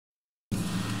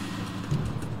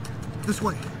This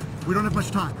way. We don't have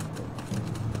much time.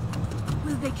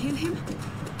 Will they kill him?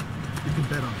 You can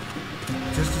bet on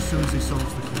it. Just as soon as he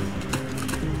solves the clue.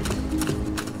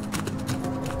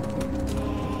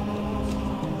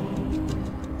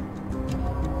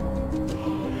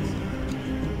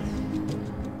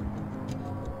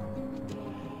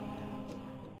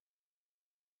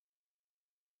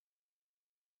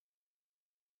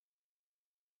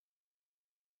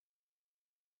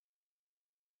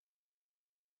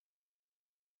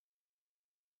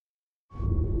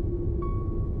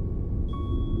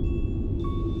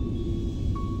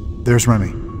 There's Remy.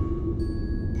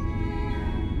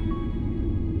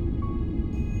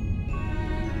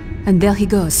 And there he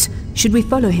goes. Should we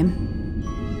follow him?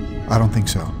 I don't think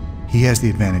so. He has the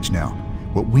advantage now.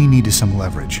 What we need is some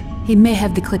leverage. He may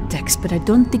have the cryptex, but I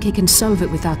don't think he can solve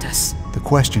it without us. The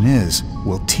question is,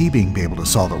 will T-Bing be able to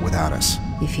solve it without us?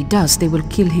 If he does, they will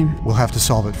kill him. We'll have to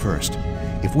solve it first.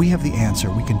 If we have the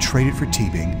answer, we can trade it for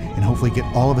T-Bing and hopefully get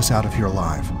all of us out of here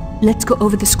alive. Let's go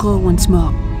over the scroll once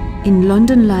more. In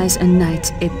London lies a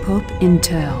knight, a pope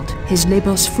interred. His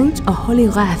labour's fruit a holy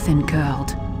wrath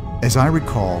incurred. As I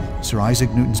recall, Sir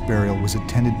Isaac Newton's burial was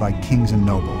attended by kings and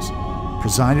nobles,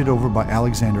 presided over by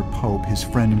Alexander Pope, his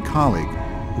friend and colleague,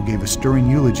 who gave a stirring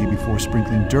eulogy before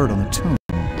sprinkling dirt on the tomb.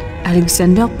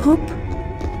 Alexander Pope?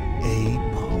 A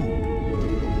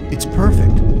pope. It's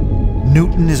perfect.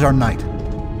 Newton is our knight.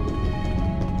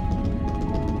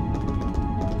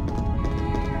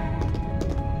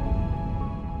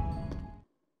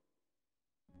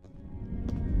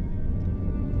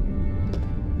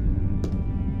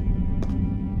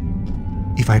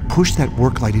 If I pushed that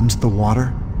work light into the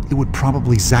water, it would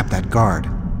probably zap that guard.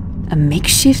 A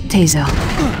makeshift taser.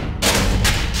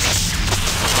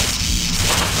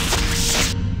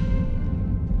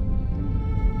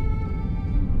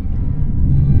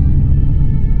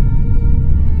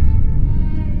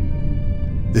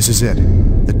 This is it.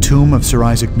 The tomb of Sir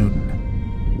Isaac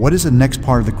Newton. What does the next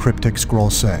part of the cryptic scroll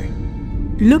say?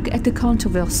 Look at the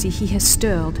controversy he has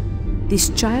stirred. This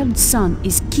child's son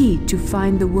is key to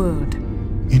find the word.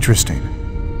 Interesting.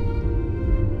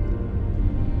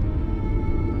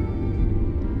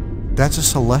 That's a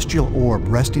celestial orb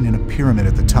resting in a pyramid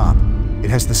at the top. It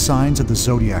has the signs of the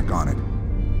zodiac on it.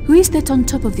 Who is that on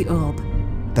top of the orb?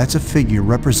 That's a figure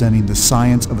representing the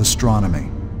science of astronomy.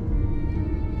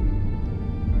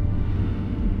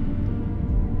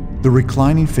 The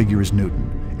reclining figure is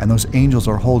Newton, and those angels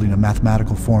are holding a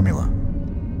mathematical formula.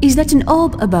 Is that an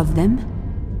orb above them?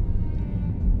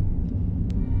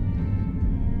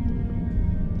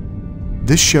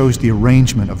 This shows the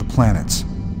arrangement of the planets.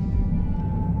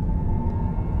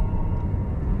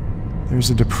 There's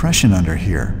a depression under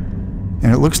here,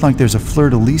 and it looks like there's a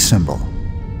fleur-de-lis symbol.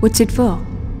 What's it for?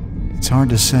 It's hard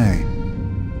to say,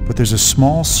 but there's a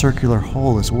small circular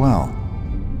hole as well.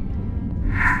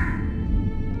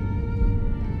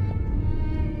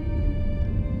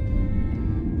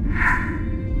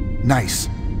 Nice.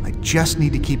 I just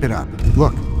need to keep it up.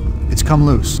 Look, it's come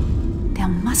loose. There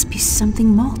must be something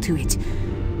more to it.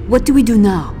 What do we do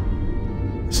now?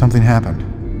 Something happened.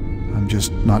 I'm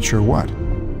just not sure what.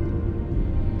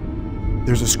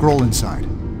 There's a scroll inside.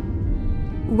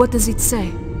 What does it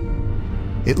say?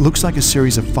 It looks like a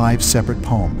series of 5 separate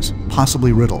poems,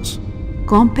 possibly riddles.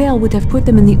 Grand-père would have put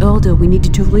them in the order we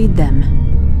needed to read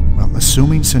them. Well,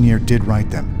 assuming Seigneur did write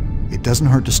them, it doesn't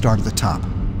hurt to start at the top.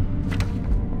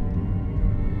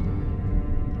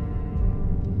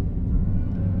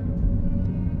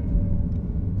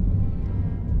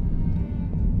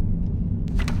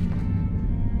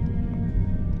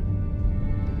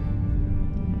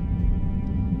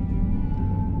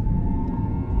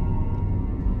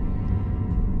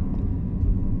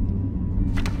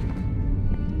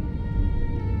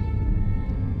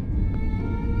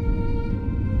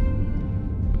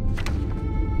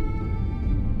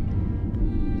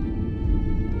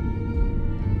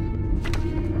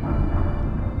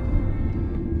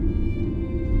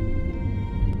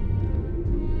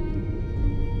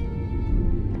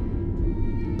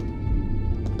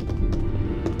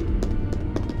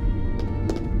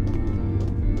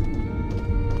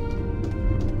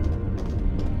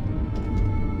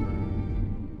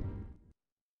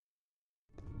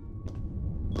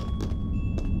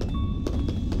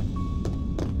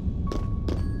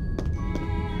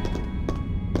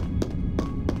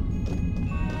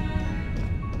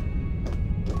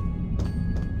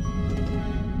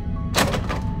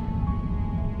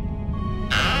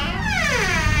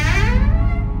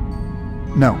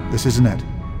 No, this isn't it.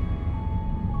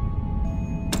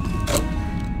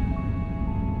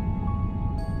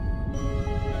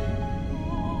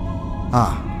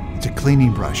 Ah, it's a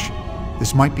cleaning brush.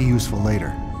 This might be useful later.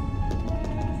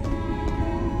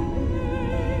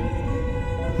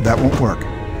 That won't work.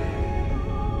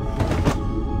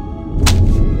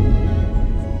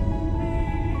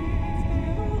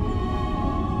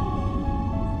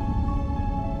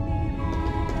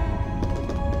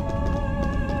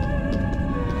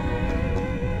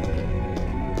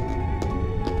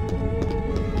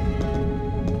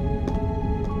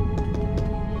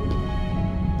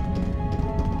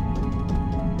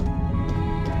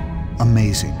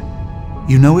 Amazing.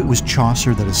 You know, it was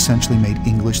Chaucer that essentially made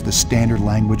English the standard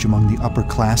language among the upper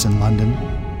class in London.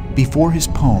 Before his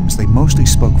poems, they mostly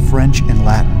spoke French and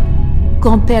Latin.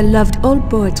 Grand-père loved all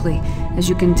poetry, as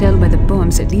you can tell by the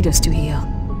poems that lead us to here.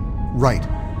 Right.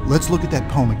 Let's look at that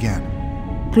poem again.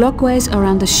 Clockwise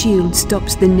around the shield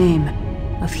stops the name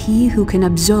of he who can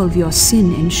absolve your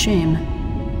sin and shame.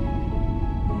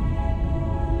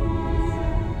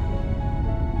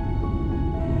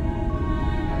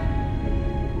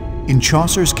 In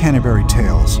Chaucer's Canterbury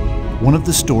Tales, one of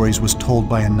the stories was told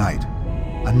by a knight.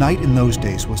 A knight in those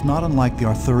days was not unlike the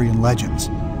Arthurian legends,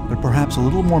 but perhaps a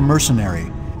little more mercenary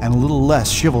and a little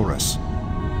less chivalrous.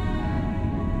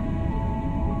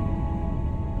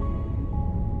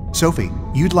 Sophie,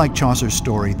 you'd like Chaucer's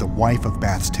story, The Wife of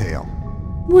Bath's Tale.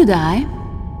 Would I?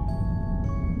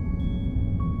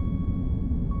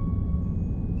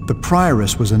 The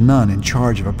prioress was a nun in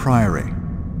charge of a priory.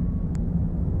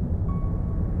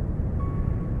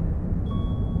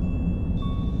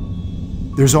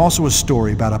 There's also a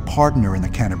story about a pardoner in the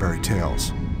Canterbury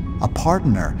Tales. A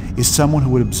pardoner is someone who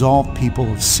would absolve people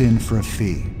of sin for a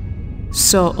fee.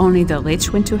 So only the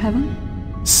rich went to heaven?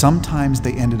 Sometimes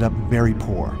they ended up very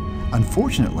poor.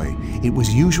 Unfortunately, it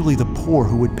was usually the poor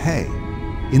who would pay.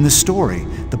 In the story,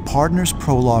 the pardoner's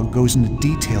prologue goes into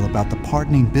detail about the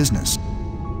pardoning business.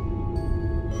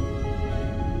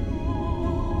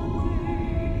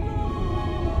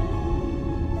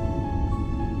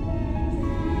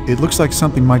 It looks like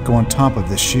something might go on top of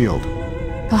this shield.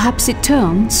 Perhaps it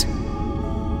turns?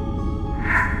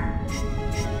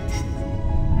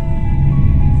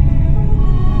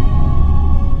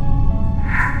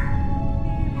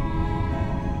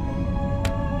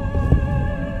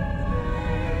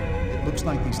 It looks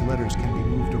like these letters can be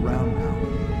moved around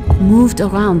now. Moved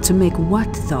around to make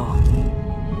what, though?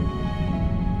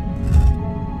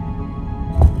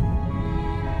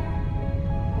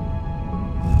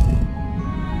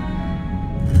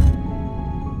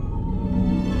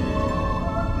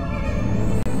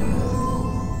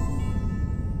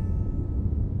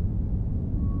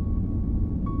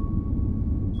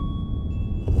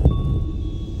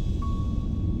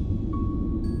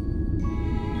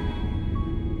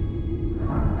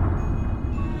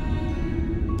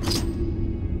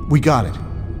 We got it.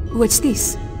 What's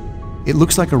this? It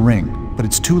looks like a ring, but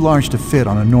it's too large to fit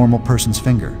on a normal person's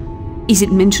finger. Is it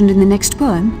mentioned in the next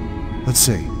poem? Let's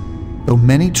see. Though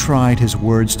many tried his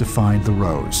words to find the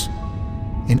rose.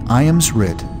 In Iam's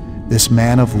writ, this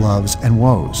man of loves and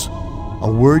woes. A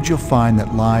word you'll find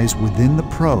that lies within the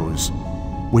prose,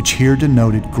 which here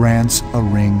denoted grants a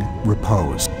ring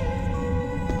repose.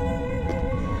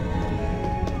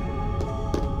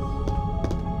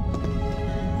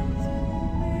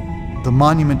 The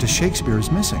monument to Shakespeare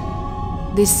is missing.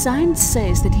 The sign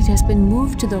says that it has been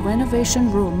moved to the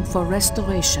renovation room for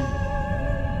restoration.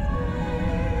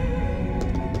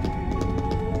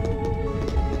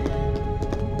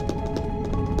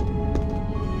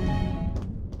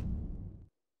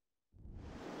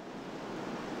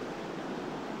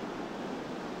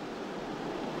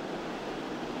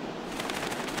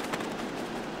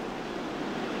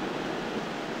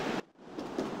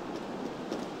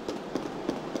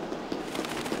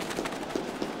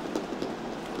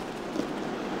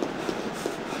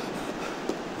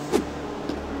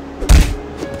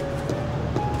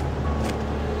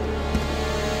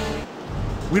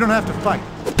 We don't have to fight.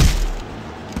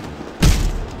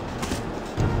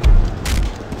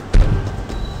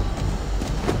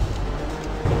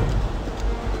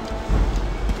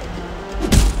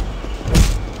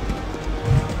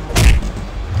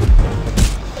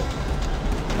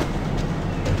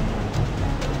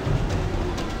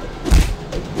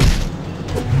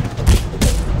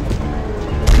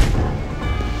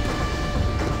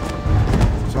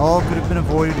 This all could have been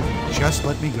avoided if you just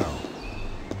let me go.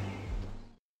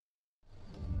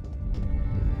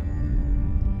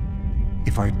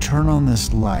 If I turn on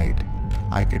this light,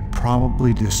 I could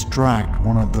probably distract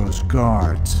one of those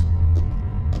guards.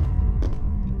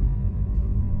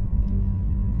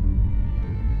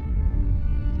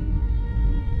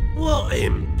 What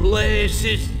in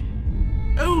places?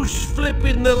 Who's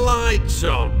flipping the lights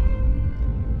on?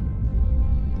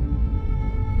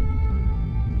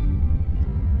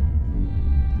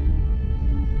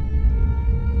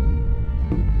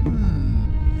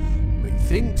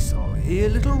 hear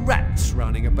little rats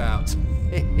running about.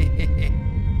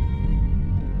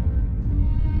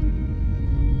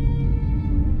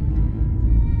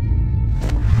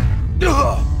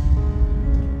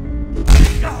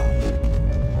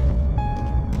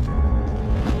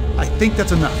 I think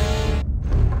that's enough.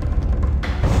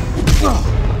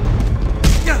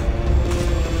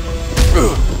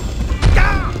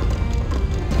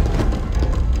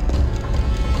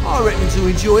 I reckon to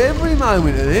enjoy every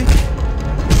moment of this.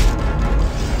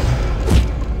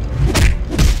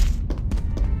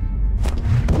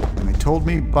 And they told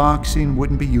me boxing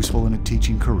wouldn't be useful in a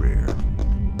teaching career.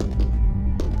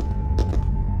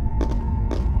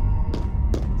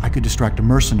 I could distract a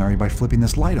mercenary by flipping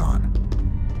this light on.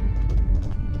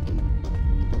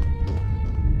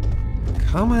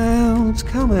 Come out,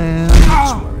 come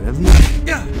out. Wherever you...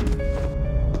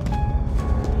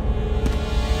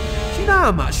 Do you know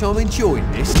how much I'm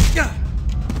enjoying this?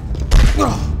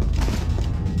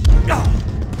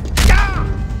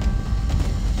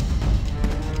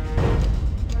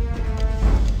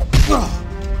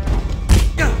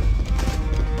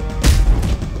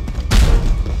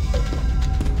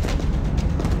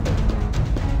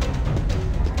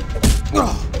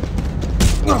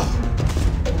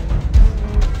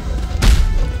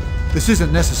 This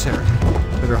isn't necessary.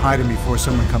 Better hide him before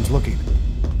someone comes looking.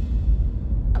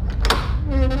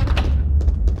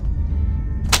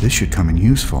 This should come in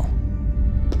useful.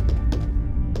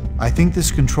 I think this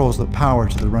controls the power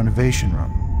to the renovation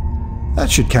room.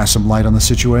 That should cast some light on the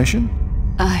situation.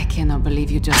 I cannot believe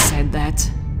you just said that.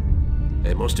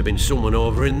 There must have been someone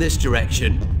over in this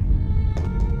direction.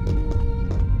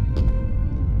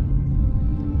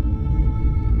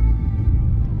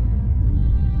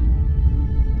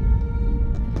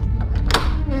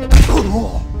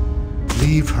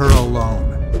 Leave her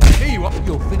alone. Here you are.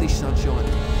 You're finished, sunshine.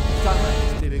 Don't make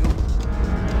this difficult.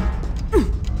 Oh,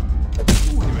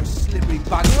 you're a slippery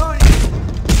bugger, aren't you?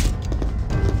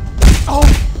 Oh!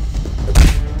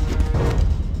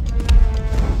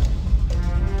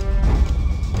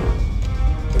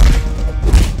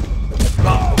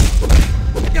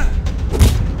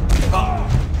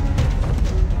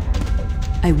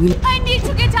 I need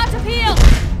to get out of here!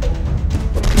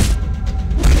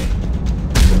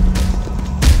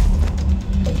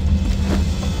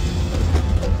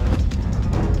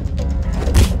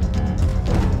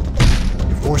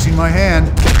 Forcing my hand.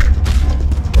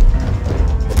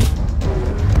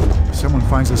 If someone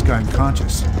finds this guy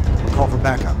unconscious, we'll call for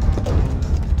backup.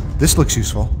 This looks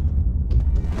useful.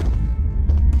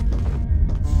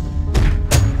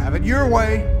 Have it your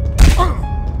way.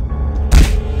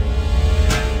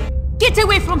 Get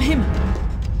away from him!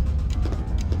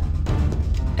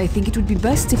 I think it would be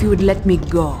best if you would let me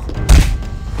go.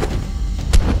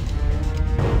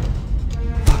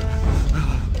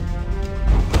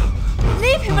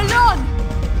 Leave him alone!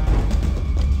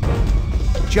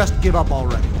 Just give up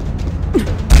already.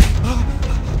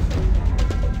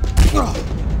 Help!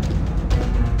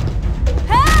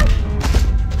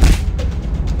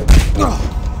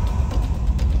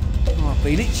 I've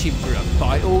been itching for a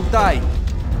fight all day.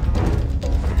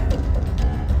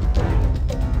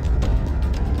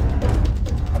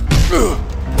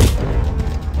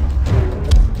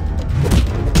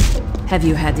 Have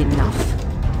you had enough?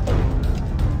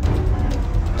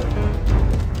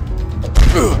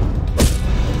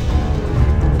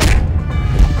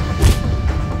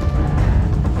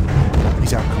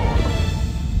 He's out cold.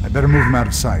 I better move him out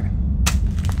of sight.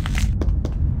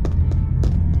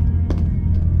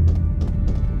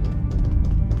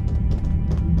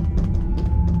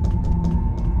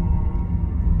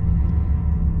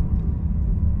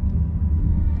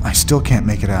 I still can't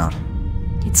make it out.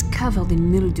 It's covered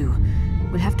in mildew.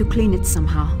 We'll have to clean it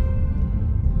somehow.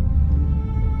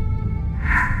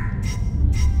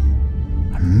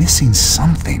 I'm missing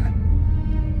something.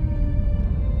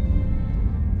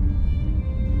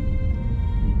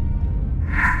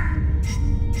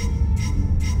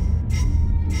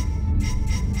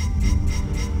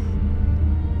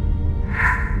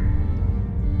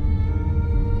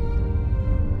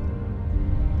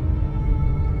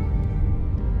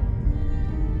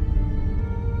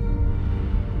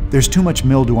 There's too much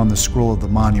mildew on the scroll of the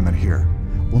monument here.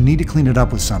 We'll need to clean it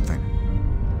up with something.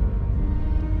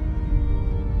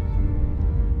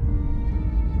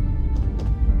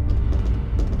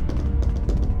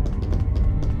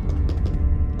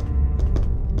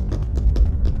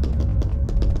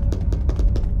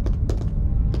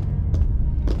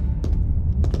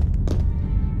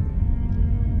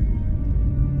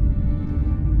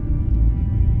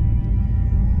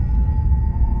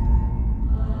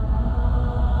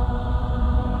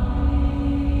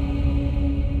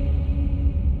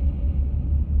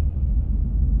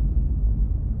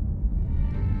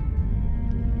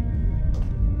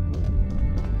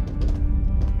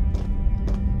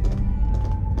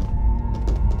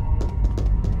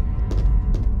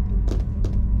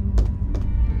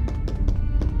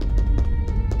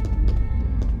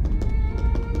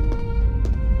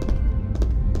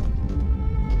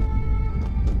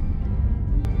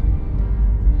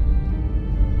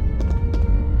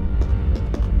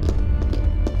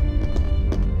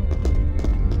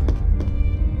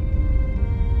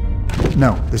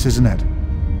 No, this isn't it.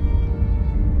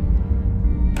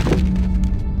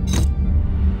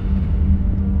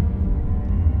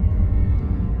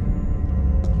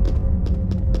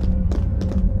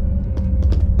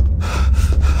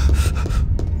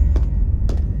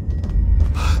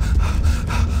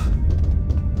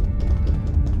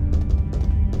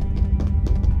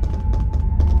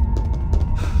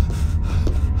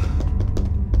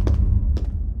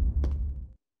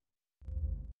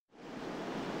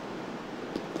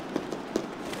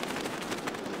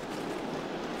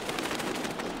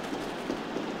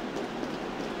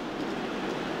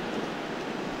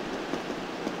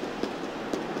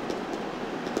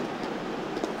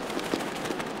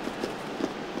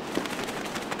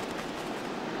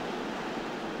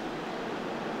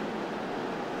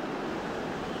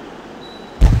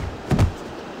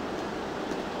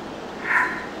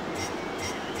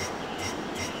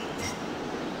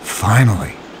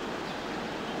 Finally.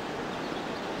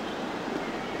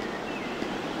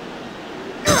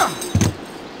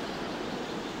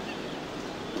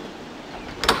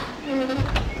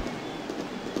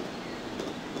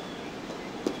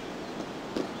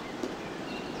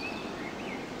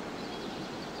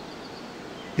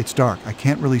 It's dark. I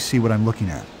can't really see what I'm looking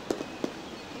at.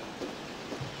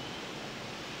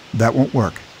 That won't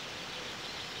work.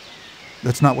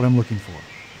 That's not what I'm looking for.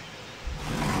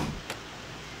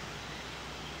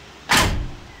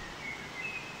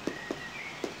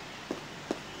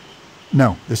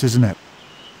 No, this isn't it.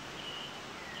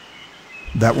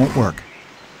 That won't work.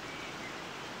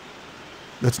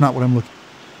 That's not what I'm looking for.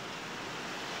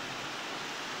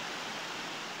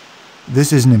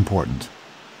 This isn't important.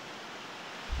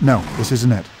 No, this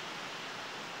isn't it.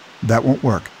 That won't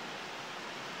work.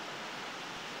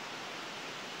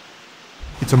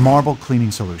 It's a marble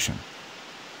cleaning solution.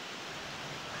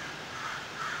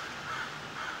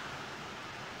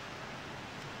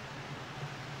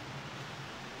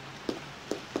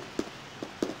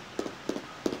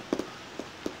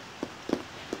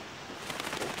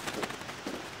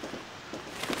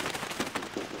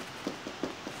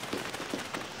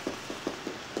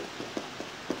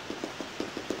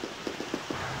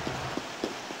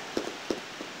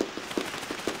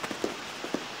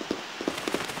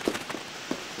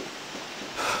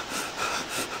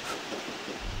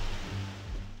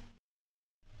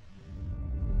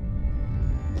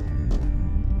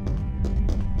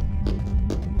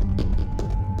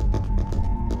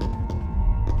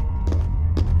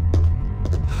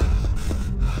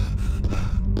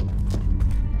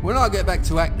 When I get back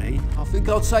to Hackney, I think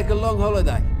I'll take a long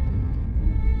holiday.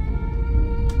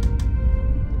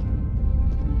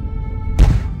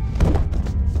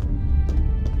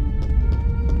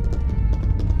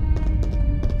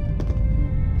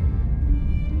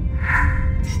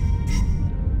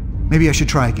 Maybe I should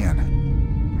try again.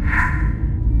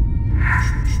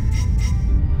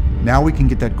 Now we can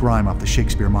get that grime off the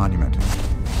Shakespeare monument.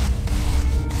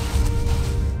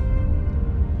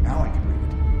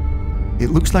 It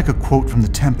looks like a quote from The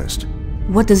Tempest.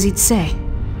 What does it say?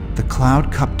 The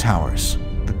cloud-cupped towers,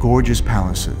 the gorgeous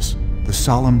palaces, the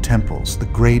solemn temples, the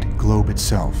great globe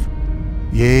itself.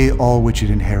 Yea, all which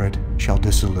it inherit shall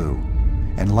dissolue,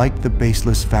 and like the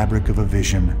baseless fabric of a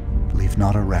vision, leave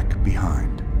not a wreck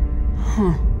behind.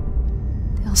 Huh.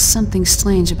 There's something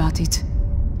strange about it.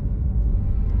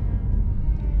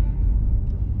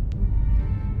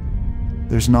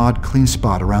 There's an odd clean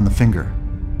spot around the finger.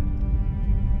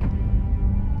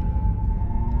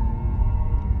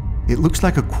 It looks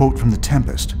like a quote from The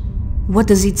Tempest. What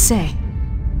does it say?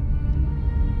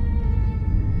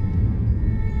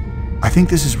 I think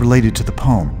this is related to the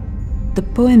poem. The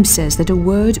poem says that a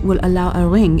word will allow a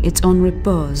ring its own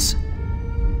repose.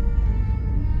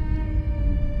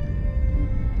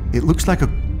 It looks like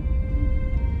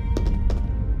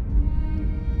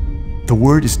the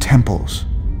word is temples,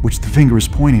 which the finger is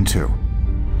pointing to.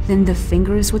 Then the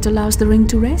finger is what allows the ring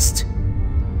to rest?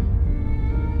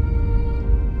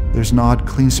 There's an odd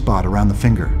clean spot around the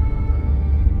finger.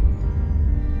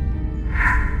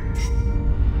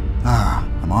 Ah,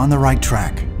 I'm on the right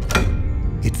track.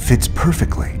 It fits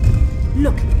perfectly.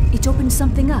 Look, it opens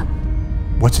something up.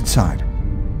 What's inside?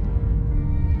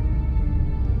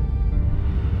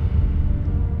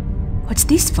 What's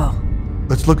this for?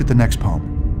 Let's look at the next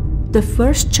poem. The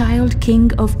first child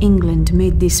king of England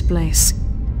made this place,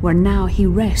 where now he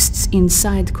rests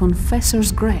inside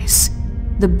confessor's grace.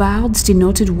 The bard's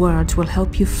denoted words will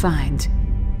help you find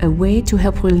a way to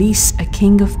help release a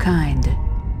king of kind.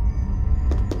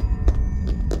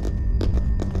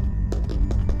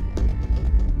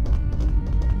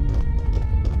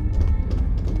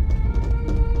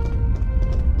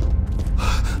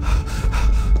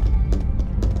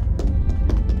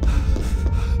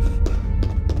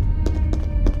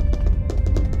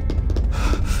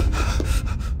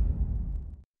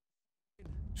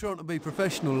 trying to be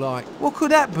professional like. What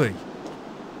could that be?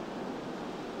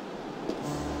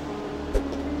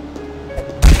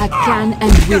 I can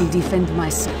and will defend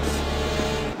myself.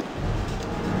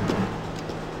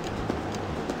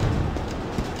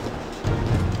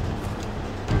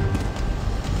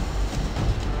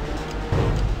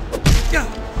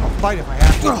 I'll fight if I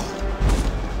have to.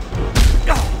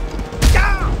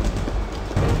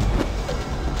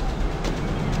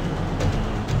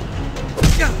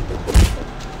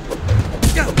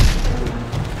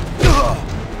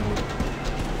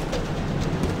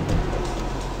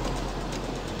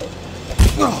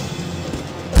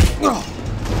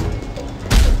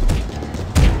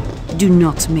 Do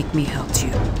not make me hurt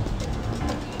you.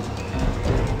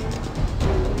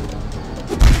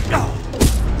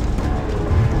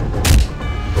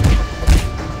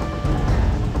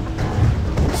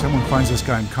 Someone finds this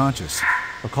guy unconscious.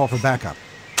 I'll call for backup.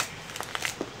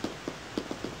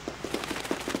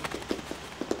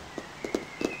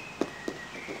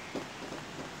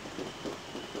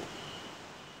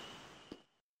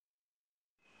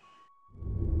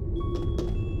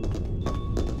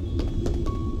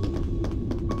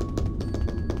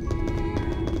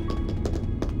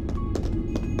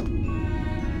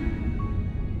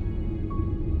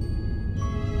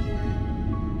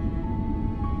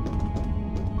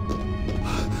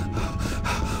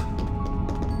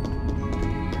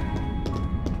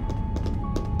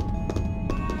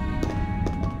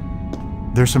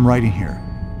 There's some writing here.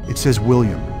 It says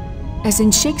William. As in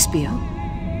Shakespeare?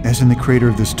 As in the creator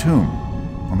of this tomb.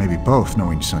 Or maybe both,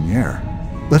 knowing Sonier.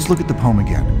 Let's look at the poem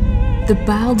again. The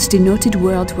bard's denoted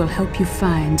word will help you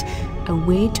find a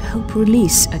way to help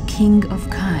release a king of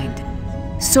kind.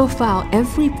 So far,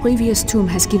 every previous tomb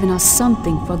has given us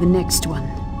something for the next one.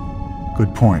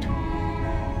 Good point.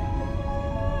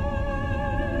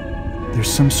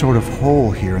 There's some sort of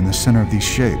hole here in the center of these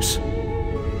shapes.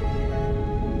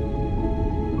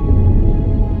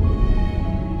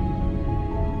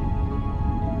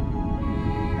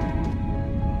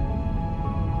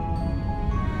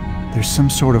 There's some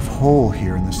sort of hole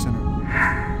here in the center.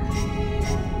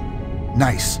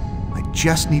 Nice. I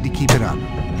just need to keep it up.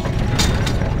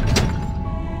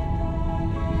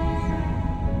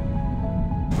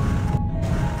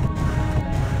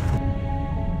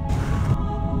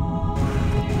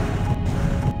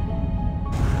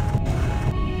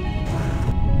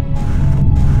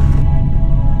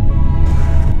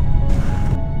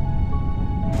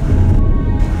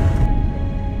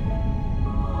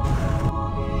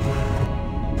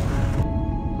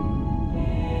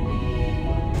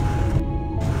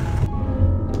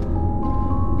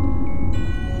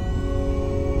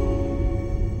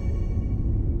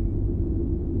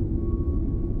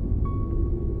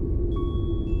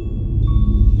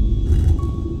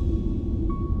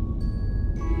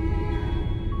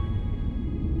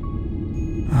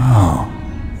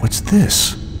 What's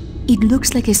this? It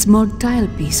looks like a small tile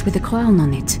piece with a crown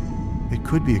on it. It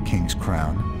could be a king's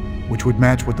crown, which would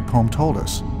match what the poem told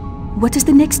us. What does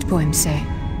the next poem say?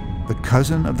 The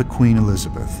cousin of the Queen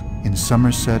Elizabeth, in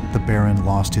Somerset the Baron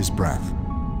lost his breath.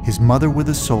 His mother with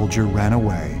a soldier ran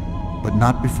away, but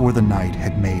not before the night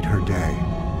had made her day.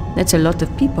 That's a lot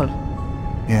of people.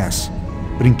 Yes,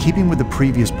 but in keeping with the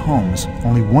previous poems,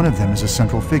 only one of them is a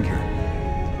central figure.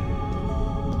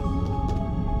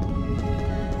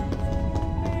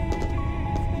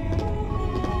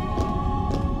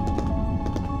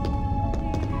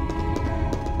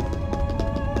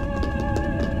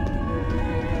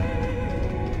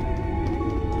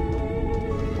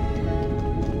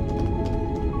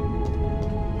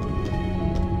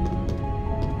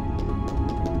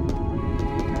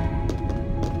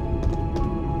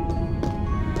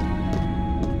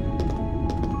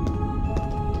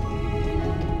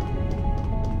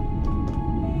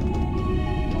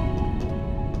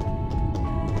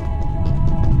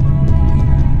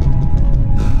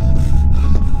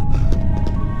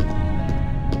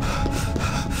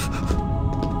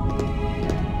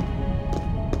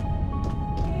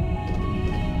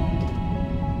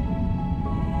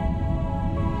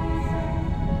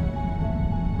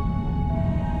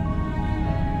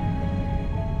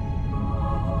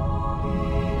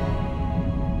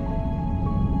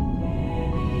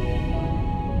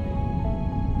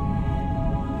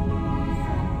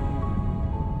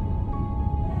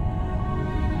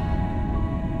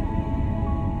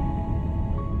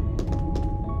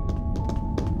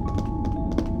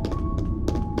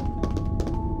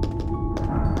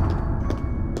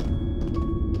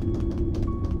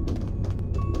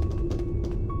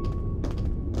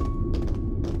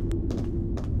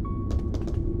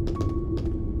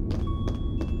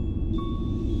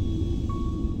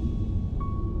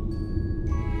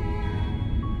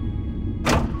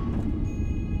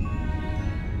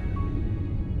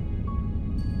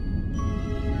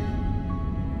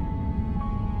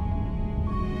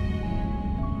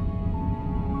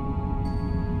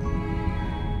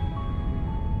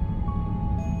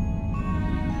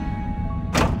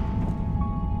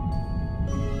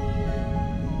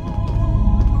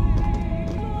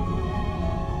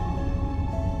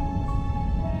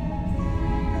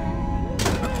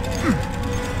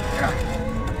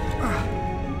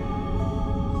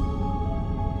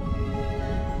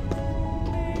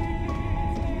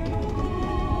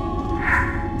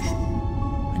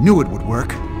 Knew it would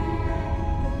work.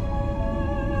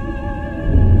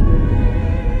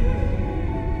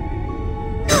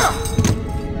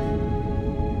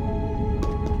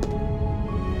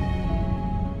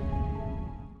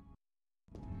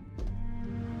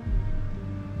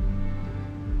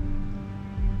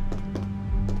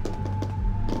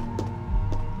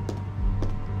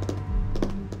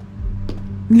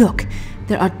 Look,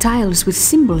 there are tiles with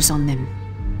symbols on them.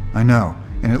 I know,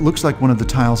 and it looks like one of the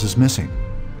tiles is missing.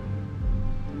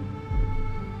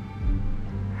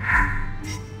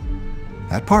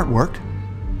 That part worked.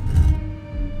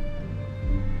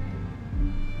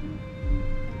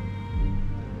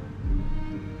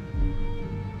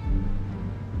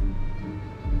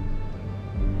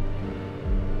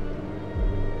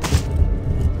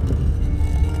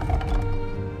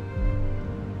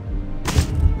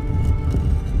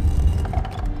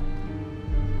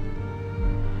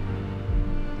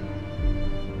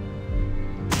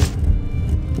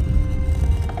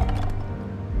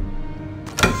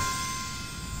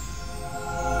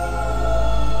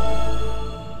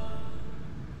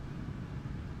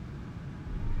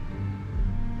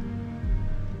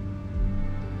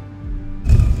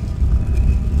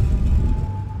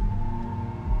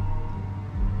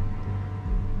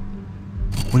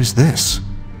 What is this?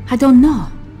 I don't know.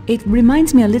 It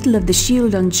reminds me a little of the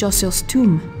shield on Chaucer's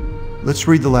tomb. Let's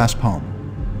read the last poem.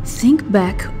 Think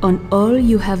back on all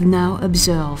you have now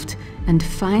observed, and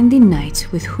find the knight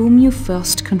with whom you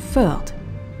first conferred.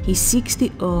 He seeks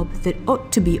the orb that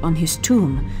ought to be on his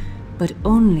tomb, but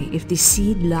only if the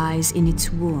seed lies in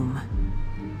its womb.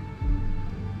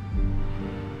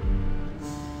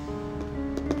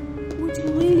 Would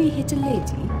you really hit a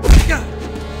lady?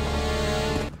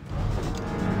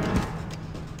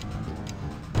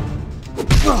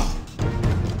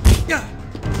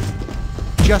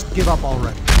 Just give up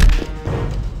already.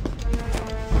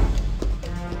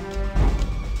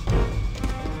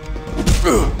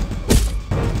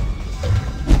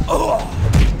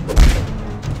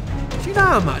 Do you know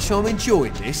how much I'm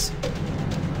enjoying this?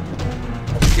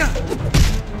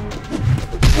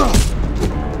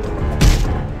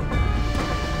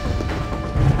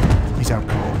 He's out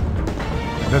cold.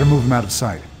 Better move him out of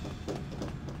sight.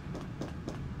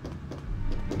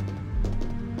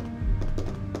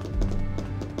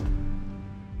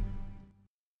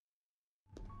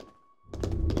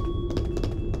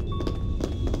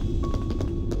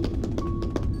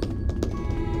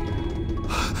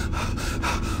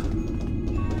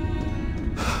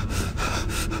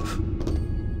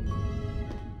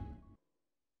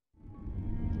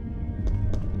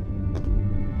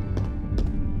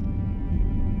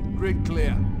 Grid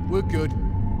clear. We're good.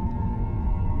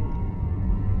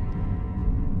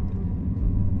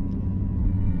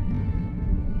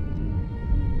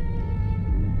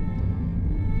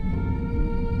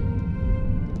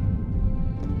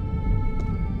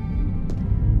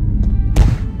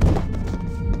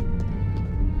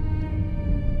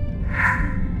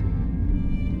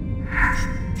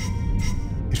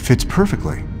 It fits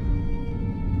perfectly.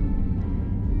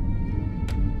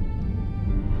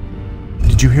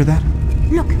 Did you hear that?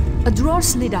 Look, a drawer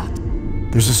slid out.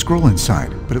 There's a scroll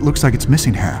inside, but it looks like it's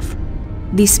missing half.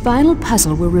 This final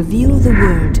puzzle will reveal the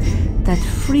word that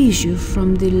frees you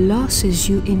from the losses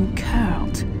you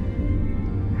incurred.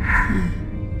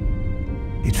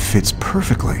 It fits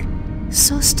perfectly.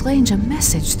 So strange a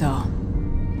message, though.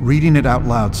 Reading it out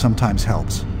loud sometimes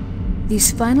helps.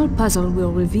 This final puzzle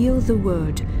will reveal the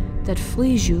word that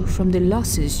frees you from the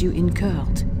losses you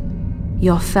incurred.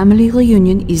 Your family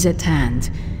reunion is at hand.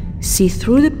 See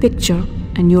through the picture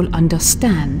and you'll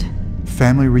understand.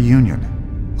 Family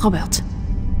reunion. Robert,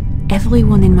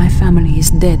 everyone in my family is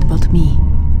dead but me.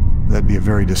 That'd be a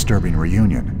very disturbing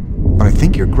reunion. But I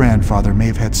think your grandfather may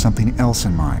have had something else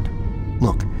in mind.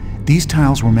 Look, these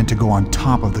tiles were meant to go on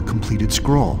top of the completed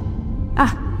scroll.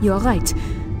 Ah, you're right.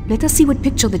 Let us see what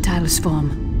picture the tiles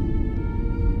form.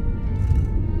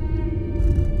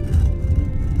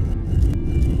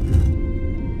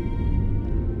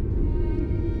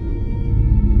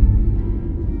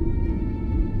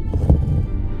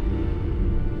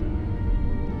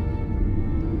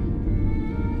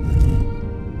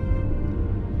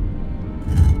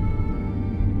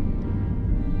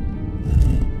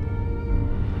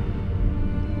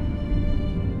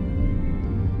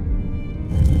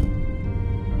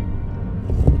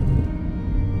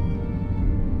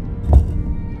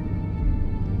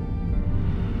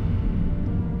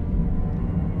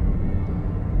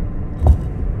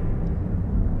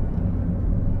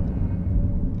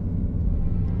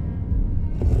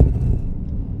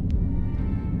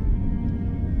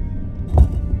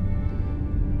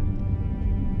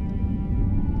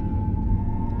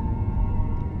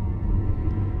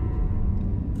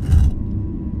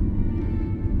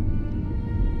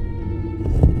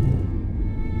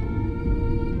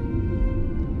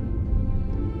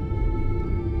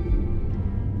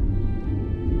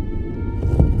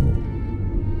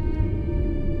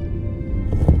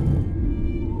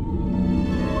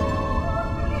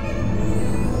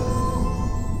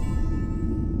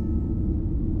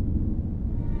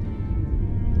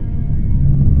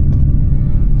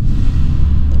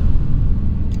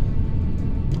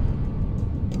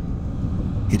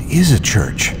 It is a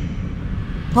church.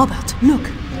 Robert, look.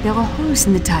 There are holes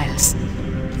in the tiles.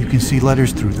 You can see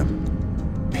letters through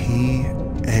them.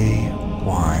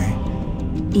 P-A-Y...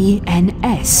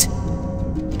 E-N-S.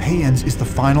 Payens is the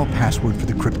final password for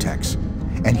the cryptex,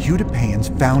 and Hugh Payens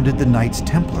founded the Knights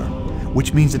Templar,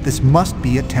 which means that this must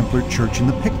be a Templar church in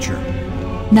the picture.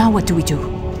 Now what do we do?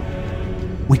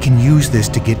 We can use this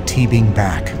to get Teabing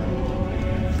back.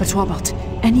 But Robert,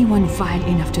 anyone vile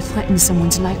enough to threaten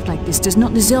someone's life like this does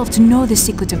not deserve to know the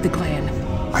secret of the Grail.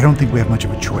 I don't think we have much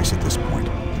of a choice at this point.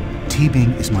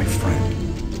 Teabing is my friend.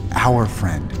 Our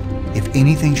friend. If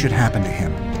anything should happen to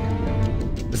him.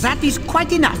 That is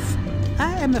quite enough.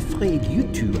 I am afraid you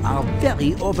two are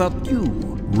very overdue.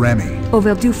 Remy.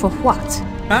 Overdue for what?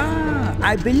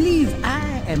 I believe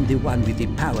I am the one with the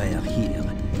power here.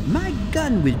 My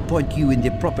gun will point you in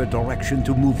the proper direction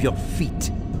to move your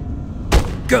feet.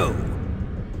 Go!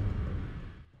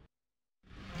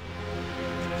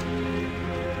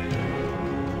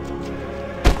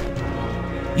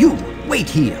 You, wait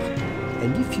here.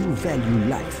 And if you value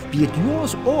life, be it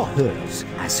yours or hers,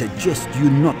 I suggest you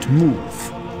not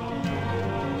move.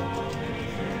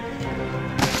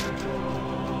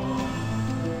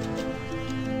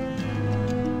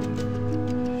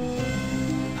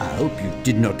 I hope you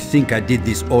did not think I did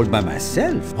this all by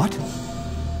myself. What?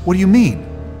 What do you mean?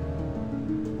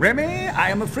 Remy,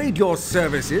 I am afraid your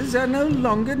services are no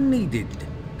longer needed.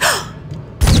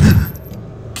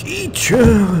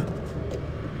 Teacher!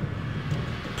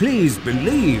 Please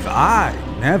believe I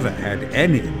never had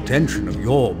any intention of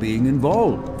your being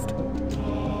involved.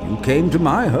 You came to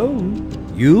my home.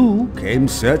 You came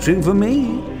searching for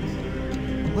me.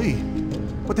 Lee,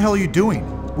 what the hell are you doing?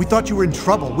 We thought you were in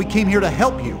trouble. We came here to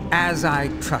help you. As I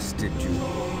trusted you.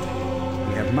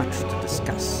 We have much to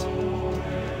discuss.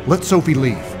 Let Sophie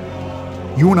leave.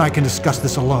 You and I can discuss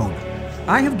this alone.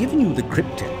 I have given you the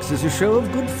cryptex as a show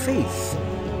of good faith.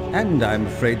 And I'm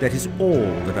afraid that is all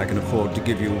that I can afford to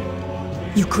give you.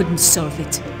 You couldn't solve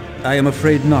it. I am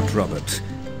afraid not, Robert.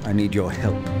 I need your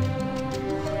help.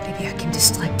 Maybe I can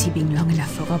distract Teabing long enough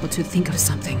for Robert to think of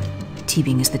something.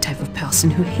 Teabing is the type of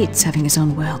person who hates having his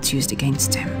own words used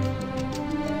against him.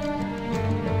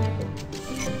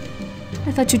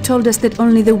 I thought you told us that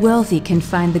only the wealthy can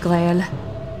find the Grail.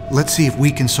 Let's see if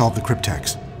we can solve the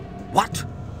cryptex. What?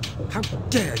 How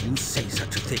dare you say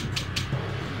such a thing?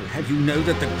 I will have you know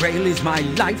that the Grail is my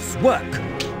life's work.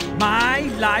 My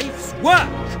life's work!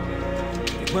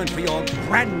 If it weren't for your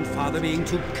grandfather being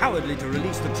too cowardly to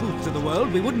release the truth to the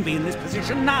world, we wouldn't be in this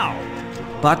position now.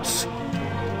 But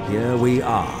here we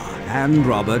are. And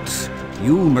Robert,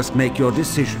 you must make your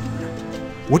decision.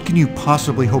 What can you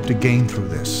possibly hope to gain through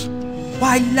this?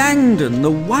 Why, Langdon,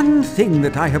 the one thing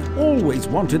that I have always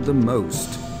wanted the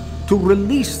most. To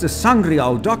release the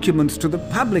Sangreal documents to the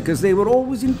public as they were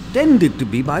always intended to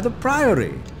be by the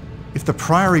Priory. If the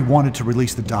Priory wanted to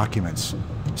release the documents,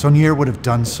 Saunier would have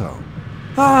done so.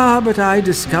 Ah, but I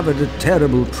discovered a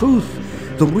terrible truth.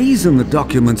 The reason the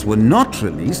documents were not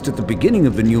released at the beginning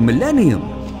of the new millennium.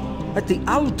 At the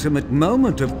ultimate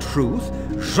moment of truth,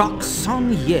 Jacques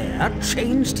Saunier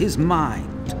changed his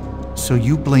mind. So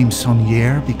you blame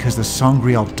Saunier because the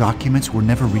Sangreal documents were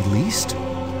never released?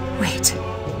 Wait.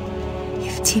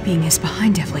 If Teabing is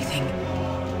behind everything,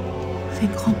 then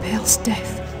Grandpère's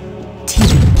death.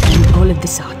 Teabing and all of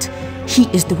this art. He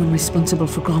is the one responsible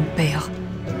for Grandpère.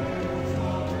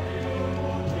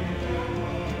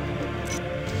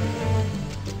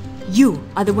 You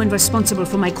are the one responsible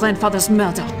for my grandfather's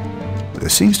murder.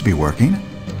 This seems to be working.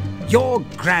 Your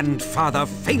grandfather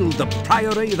failed the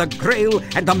Priory, the Grail,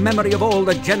 and the memory of all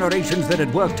the generations that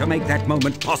had worked to make that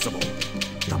moment possible.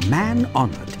 The man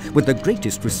honored with the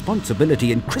greatest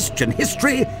responsibility in Christian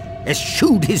history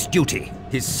eschewed his duty.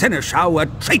 His seneschal were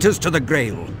traitors to the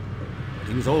Grail. But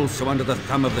he was also under the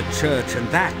thumb of the Church, and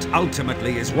that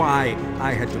ultimately is why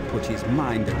I had to put his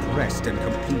mind at rest and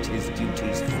complete his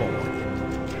duties for him.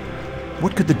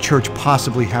 What could the Church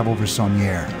possibly have over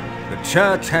Saunier? The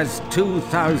Church has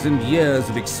 2,000 years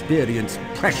of experience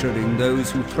pressuring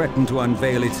those who threaten to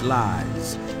unveil its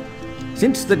lies.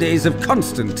 Since the days of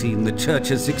Constantine, the Church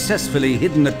has successfully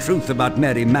hidden the truth about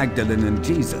Mary Magdalene and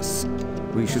Jesus.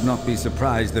 We should not be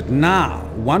surprised that now,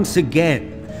 once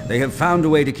again, they have found a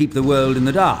way to keep the world in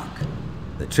the dark.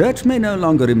 The Church may no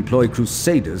longer employ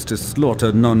crusaders to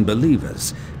slaughter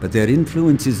non-believers, but their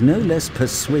influence is no less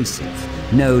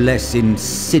persuasive, no less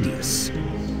insidious.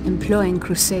 Employing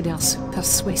crusaders,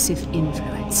 persuasive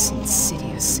influence,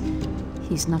 insidious.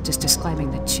 He's not just describing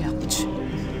the Church.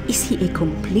 Is he a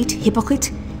complete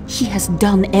hypocrite? He has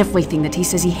done everything that he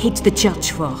says he hates the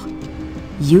Church for.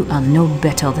 You are no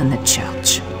better than the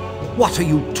Church. What are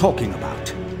you talking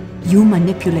about? You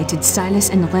manipulated Silas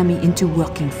and Remy into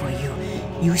working for you.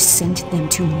 You sent them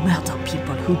to murder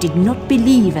people who did not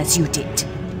believe as you did.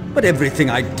 But everything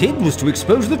I did was to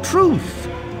expose the truth.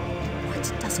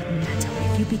 What does it matter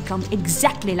if you become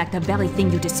exactly like the very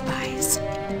thing you despise?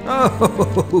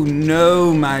 Oh,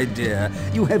 no, my dear.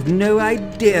 You have no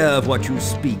idea of what you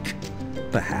speak.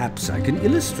 Perhaps I can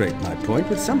illustrate my point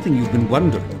with something you've been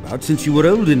wondering about since you were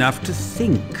old enough to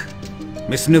think.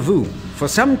 Miss Navoon, for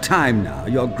some time now,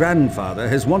 your grandfather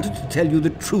has wanted to tell you the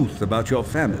truth about your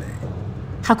family.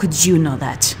 How could you know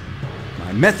that?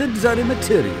 My methods are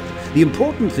immaterial. The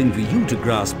important thing for you to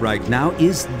grasp right now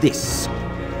is this.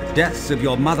 The deaths of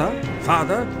your mother,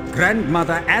 father,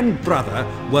 grandmother, and brother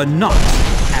were not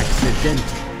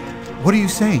accidental. What are you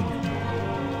saying?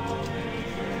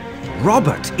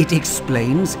 Robert, it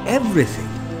explains everything.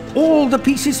 All the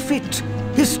pieces fit.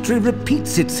 History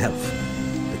repeats itself.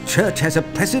 The Church has a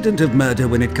precedent of murder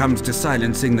when it comes to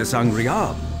silencing the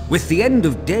Sangreal. With the end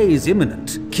of days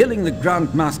imminent, killing the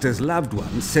Grand Master's loved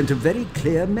ones sent a very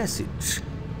clear message.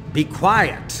 Be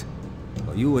quiet,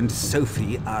 or you and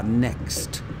Sophie are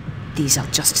next. These are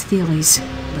just theories,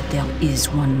 but there is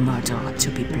one murderer to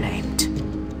be blamed.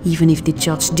 Even if the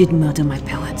Church did murder my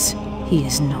parents, he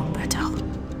is no better.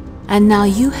 And now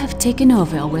you have taken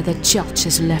over where the Church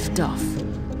has left off.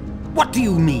 What do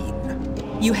you mean?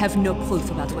 You have no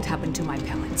proof about what happened to my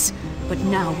parents, but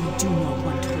now we do know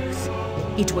one truth.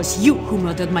 It was you who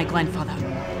murdered my grandfather.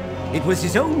 It was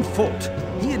his own fault.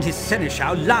 He and his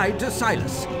seneschal lied to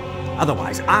Silas.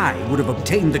 Otherwise, I would have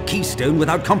obtained the keystone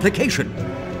without complication.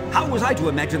 How was I to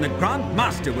imagine the Grand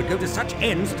Master would go to such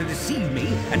ends to deceive me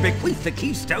and bequeath the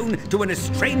keystone to an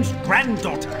estranged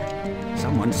granddaughter?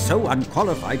 Someone so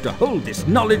unqualified to hold this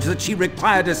knowledge that she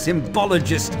required a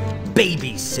symbologist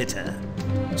babysitter.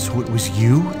 So it was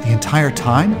you the entire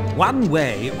time? One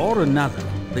way or another,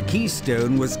 the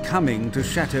keystone was coming to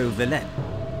Chateau Villette.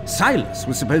 Silas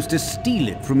was supposed to steal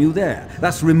it from you there,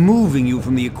 thus removing you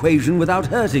from the equation without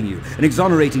hurting you, and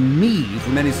exonerating me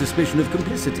from any suspicion of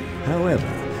complicity. However,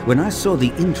 when I saw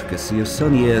the intricacy of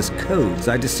Saunier's codes,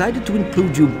 I decided to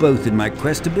include you both in my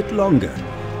quest a bit longer.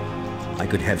 I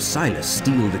could have Silas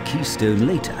steal the keystone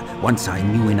later, once I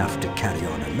knew enough to carry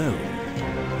on alone.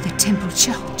 The Temple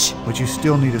Church. But you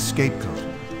still need a scapegoat.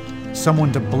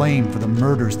 Someone to blame for the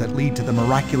murders that lead to the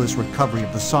miraculous recovery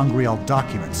of the Sangreal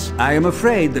documents. I am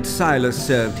afraid that Silas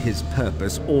served his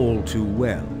purpose all too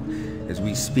well. As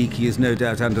we speak, he is no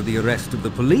doubt under the arrest of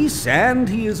the police, and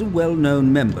he is a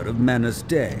well-known member of Manus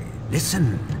Day.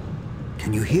 Listen,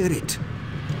 can you hear it?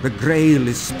 The Grail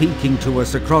is speaking to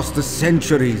us across the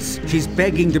centuries. She's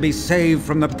begging to be saved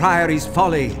from the Priory's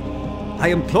folly. I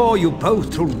implore you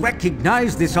both to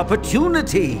recognize this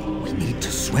opportunity. We need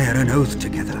to swear an oath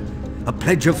together, a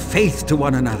pledge of faith to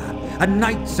one another, a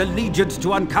knight's allegiance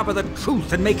to uncover the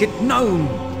truth and make it known.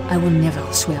 I will never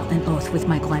swear an oath with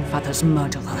my grandfather's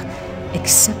murderer,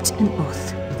 except an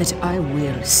oath that I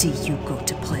will see you go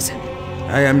to prison.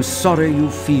 I am sorry you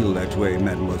feel that way,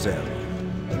 mademoiselle.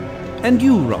 And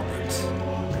you, Robert,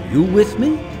 are you with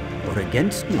me or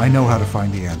against me? I know how to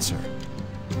find the answer.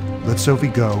 Let Sophie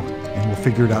go, and we'll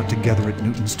figure it out together at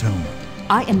Newton's tomb.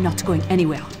 I am not going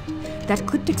anywhere. That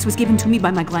cryptix was given to me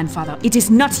by my grandfather. It is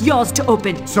not yours to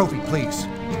open. Sophie, please.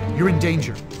 You're in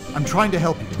danger. I'm trying to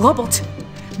help you. Robert,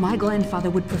 my grandfather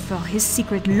would prefer his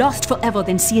secret lost forever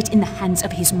than see it in the hands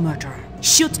of his murderer.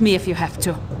 Shoot me if you have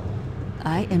to.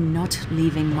 I am not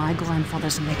leaving my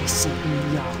grandfather's legacy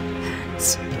in your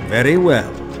hands. Very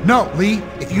well. No, Lee.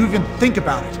 If you even think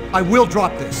about it, I will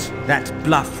drop this. That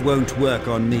bluff won't work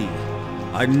on me.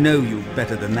 I know you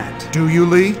better than that. Do you,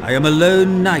 Lee? I am a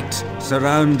lone knight,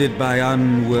 surrounded by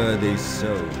unworthy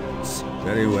souls.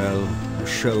 Very well, a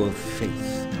show of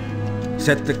faith.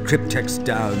 Set the cryptex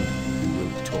down, and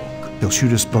we'll talk. They'll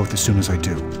shoot us both as soon as I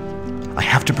do. I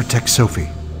have to protect Sophie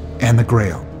and the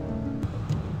Grail.